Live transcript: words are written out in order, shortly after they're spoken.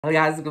Hello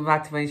guys, welcome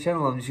back to my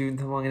channel. I'm June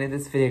Thamong, and in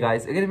this video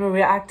guys, we're going to be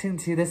reacting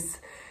to this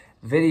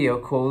video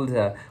called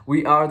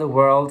We Are the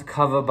World,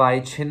 cover by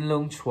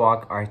CHINLUNG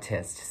CHUAK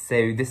artist.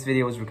 So this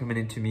video was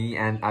recommended to me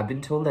and I've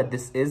been told that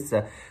this is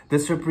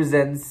this is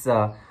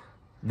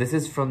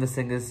from the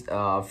singers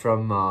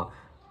from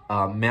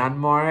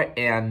Myanmar,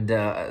 and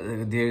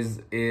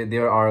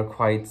there are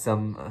quite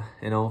some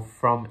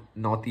from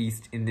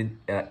northeast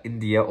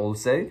India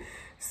also.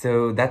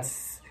 So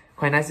that's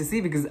quite nice to see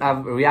because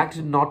I've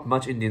reacted not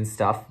much Indian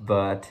stuff,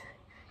 but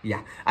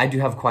yeah, I do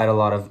have quite a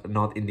lot of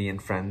North Indian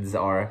friends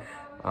or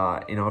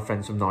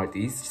friends from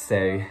Northeast,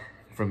 so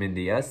from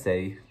India.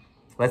 So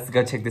let's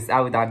go check this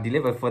out without delay.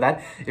 But for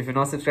that, if you're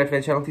not subscribed to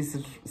my channel, please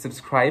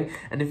subscribe.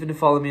 And if you want to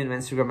follow me on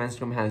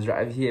Instagram hands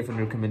right here. If you want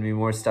to recommend me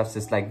more stuff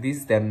just like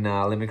this, then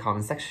let me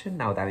comment section.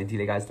 Now without any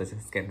delay guys, let's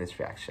just get this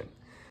reaction.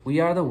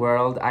 We Are the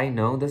World. I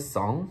know the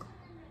song,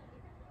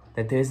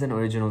 that there's an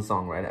original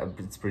song, right?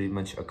 It's pretty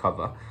much a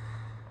cover.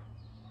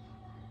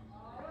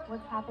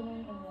 What's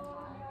happening in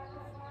Myanmar?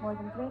 More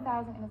than 3,000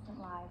 innocent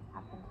lives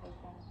have been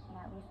taken and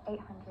at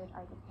least 800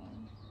 are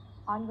detained.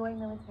 Ongoing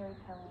military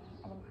killing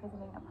and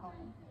imprisoning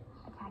opponents,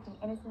 attacking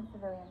innocent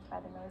civilians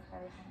by the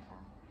military junta.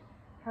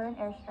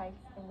 Current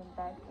airstrikes in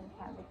Mbet and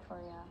Camp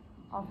Victoria,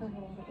 also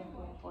hitting the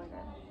Indian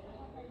border.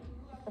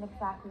 It's been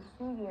exactly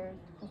 2 years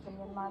since the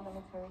Myanmar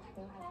military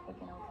coup has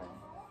taken over.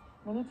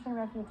 Many Chin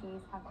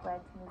refugees have fled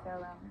to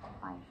Mizoram to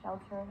find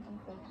shelter and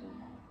safety.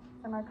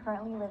 Some are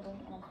currently living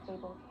in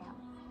unstable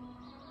camps.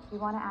 We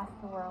want to ask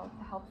the world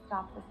to help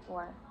stop this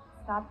war,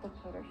 stop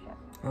dictatorship,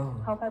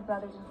 help our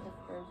brothers and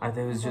sisters. I thought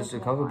it was just a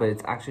cover, but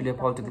it's actually a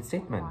political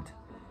statement.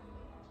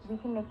 We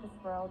can make this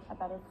world a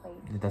better place.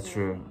 That's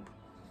true.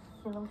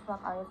 CHINLUNG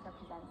artist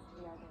represents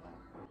We Are the World.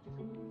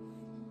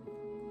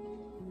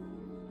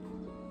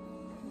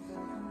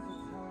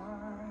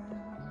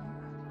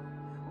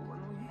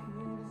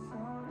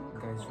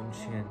 Guys from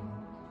Chin.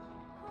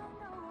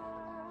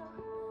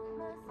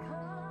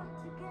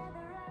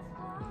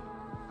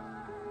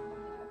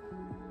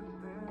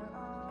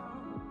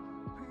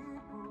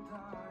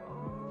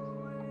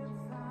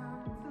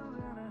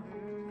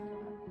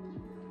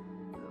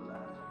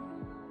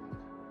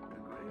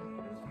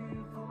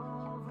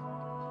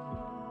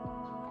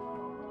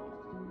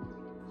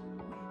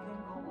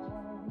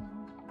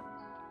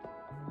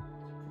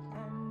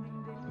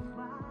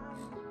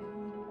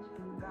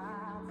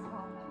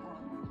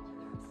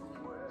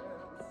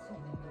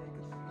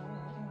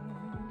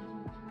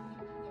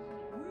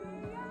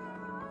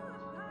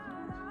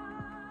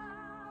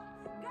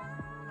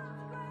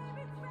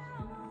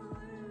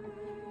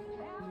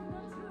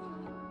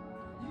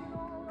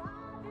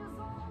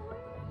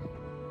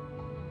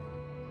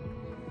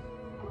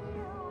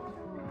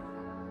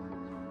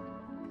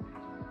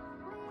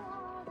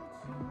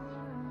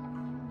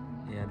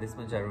 Yeah, this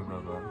much I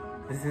remember.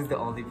 This is the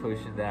only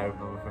portion that I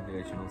remember from the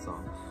original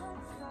song.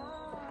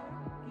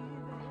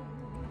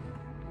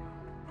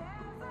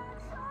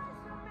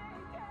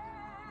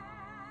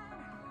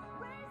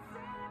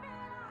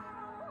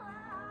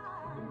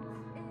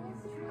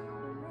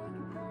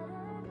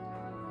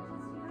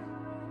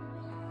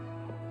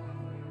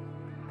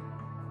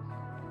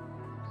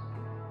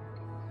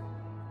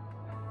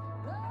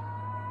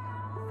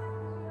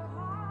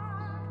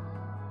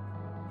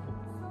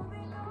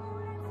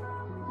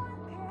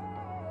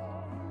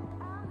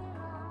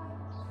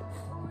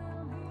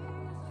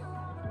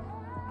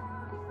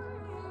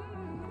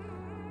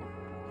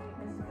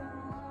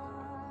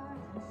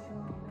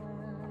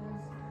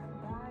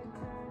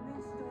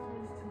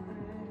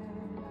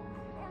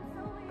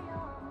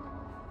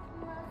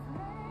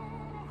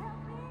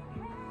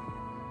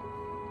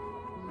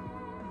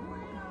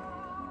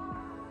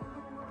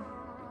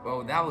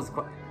 Oh, that was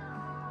quite...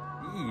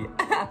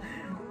 Yeah.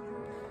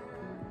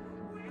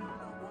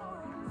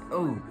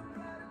 Oh.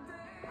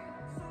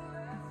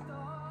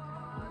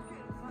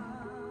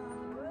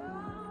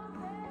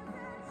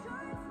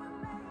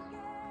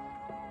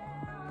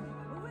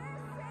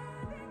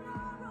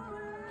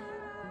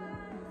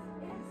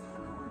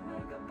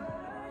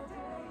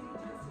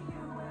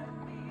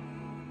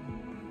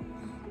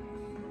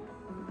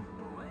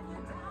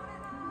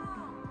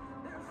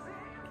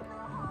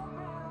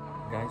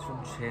 Guys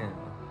from Chin.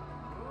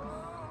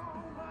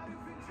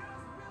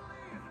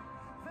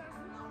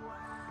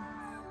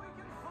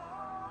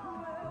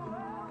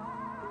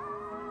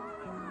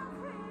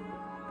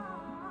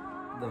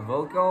 The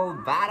vocal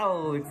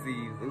battle, it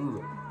seems.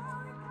 Ooh.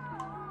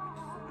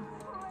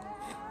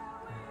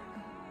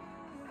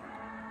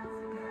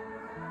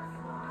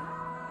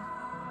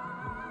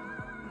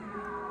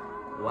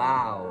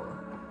 Wow.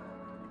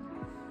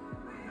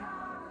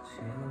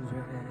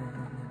 Children,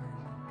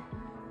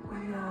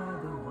 we are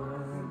the world.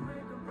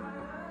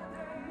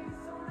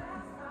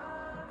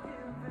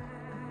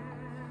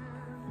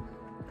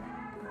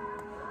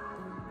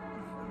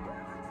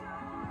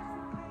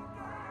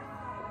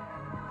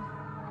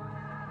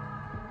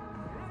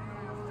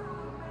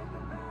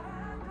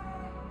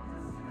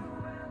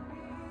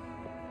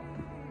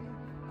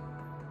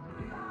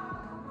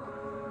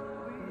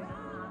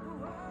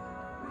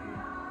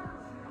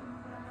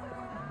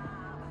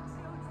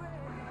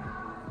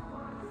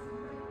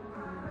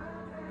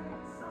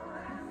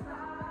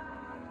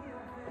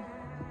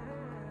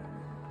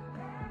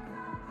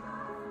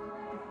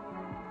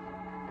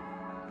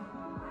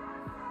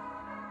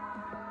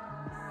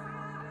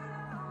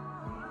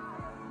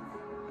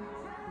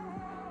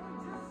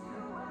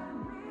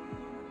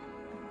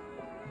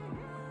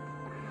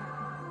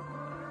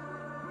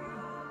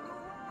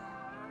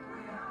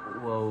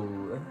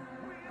 Whoa.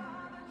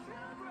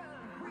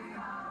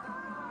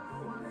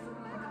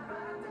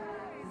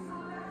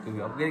 Dude,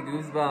 I'm getting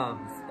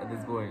goosebumps at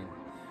this point.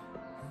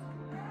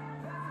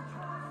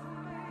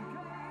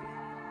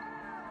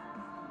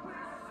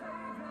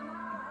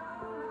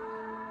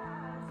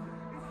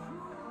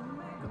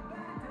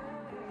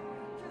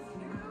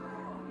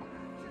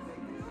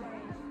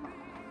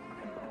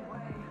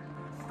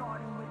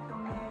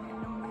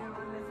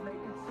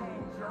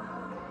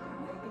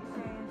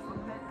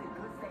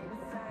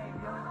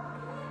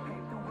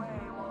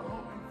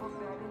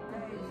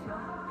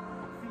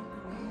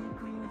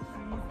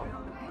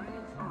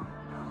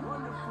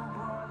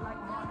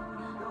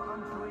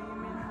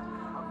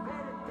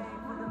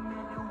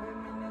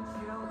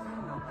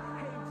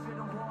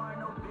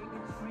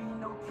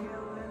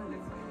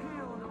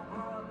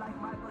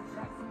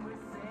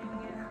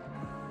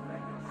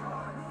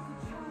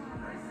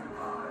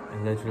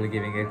 Literally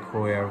giving it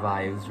queer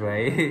vibes,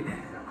 right?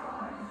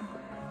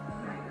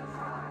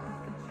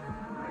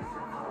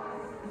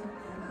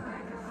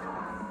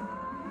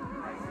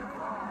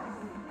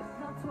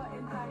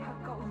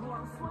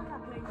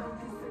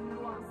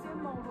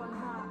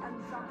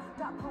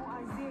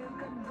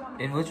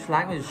 In which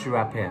language should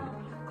rap in?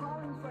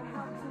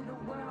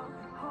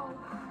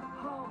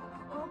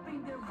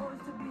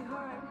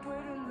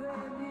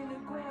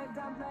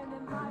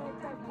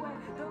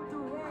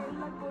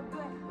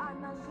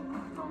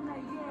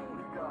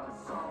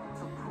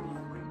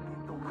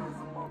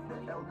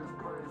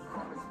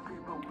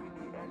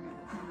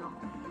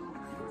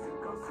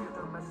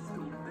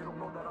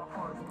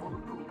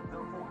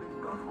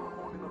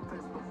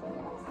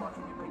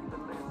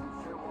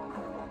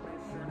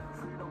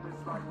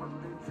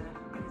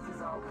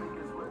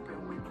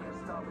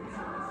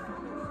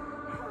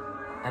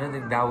 I don't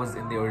think that was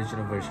in the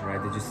original version,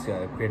 right? They just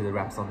created the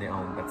raps on their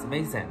own. That's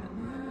amazing.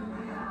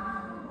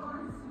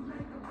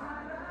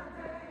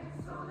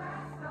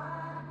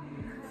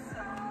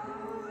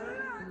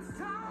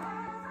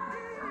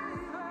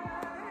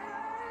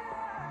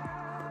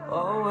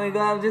 Oh my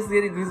god, I'm just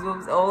getting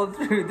goosebumps all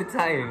through the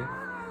time.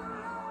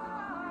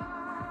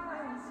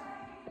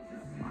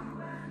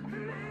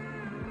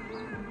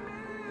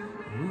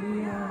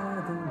 We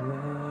are the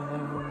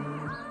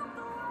world.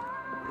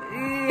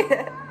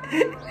 Yeah.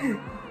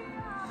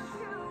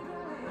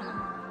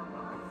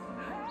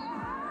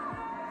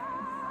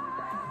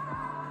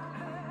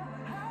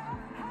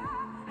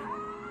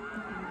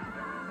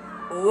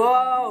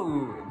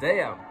 Whoa!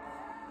 Damn.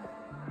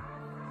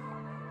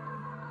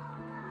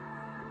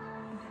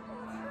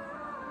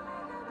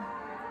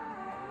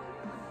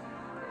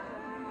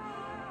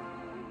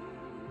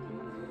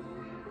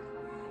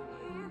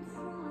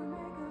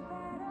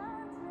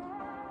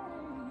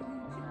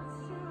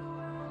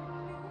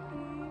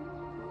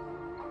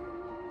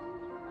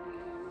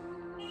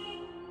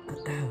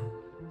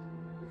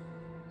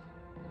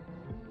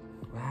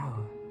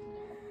 Wow,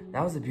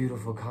 that was a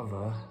beautiful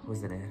cover,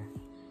 wasn't it?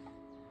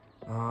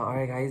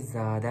 Alright guys,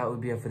 that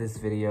would be it for this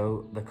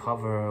video. The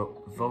cover,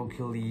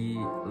 vocally,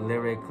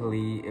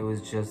 lyrically, it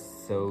was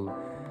just so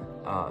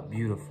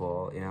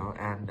beautiful, you know.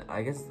 And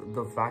I guess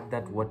the fact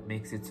that what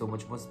makes it so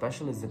much more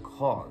special is the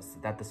cause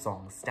that the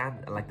song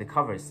the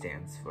cover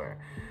stands for.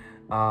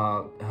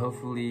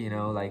 Hopefully, you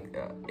know,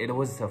 it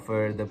was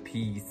for the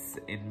peace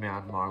in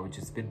Myanmar, which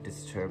has been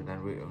disturbed,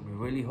 and we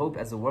really hope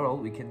as a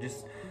world we can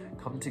just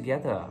come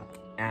together,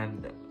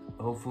 and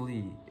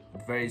hopefully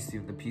very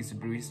soon the peace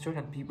will be restored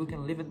and people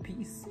can live in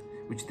peace,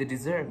 which they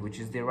deserve, which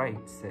is their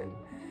right. So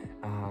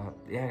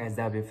yeah guys,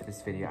 that'll be it for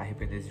this video. I hope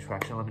you enjoyed this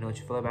reaction. Let me know what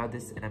you feel about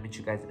this, and I'll meet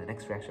you guys in the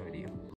next reaction video.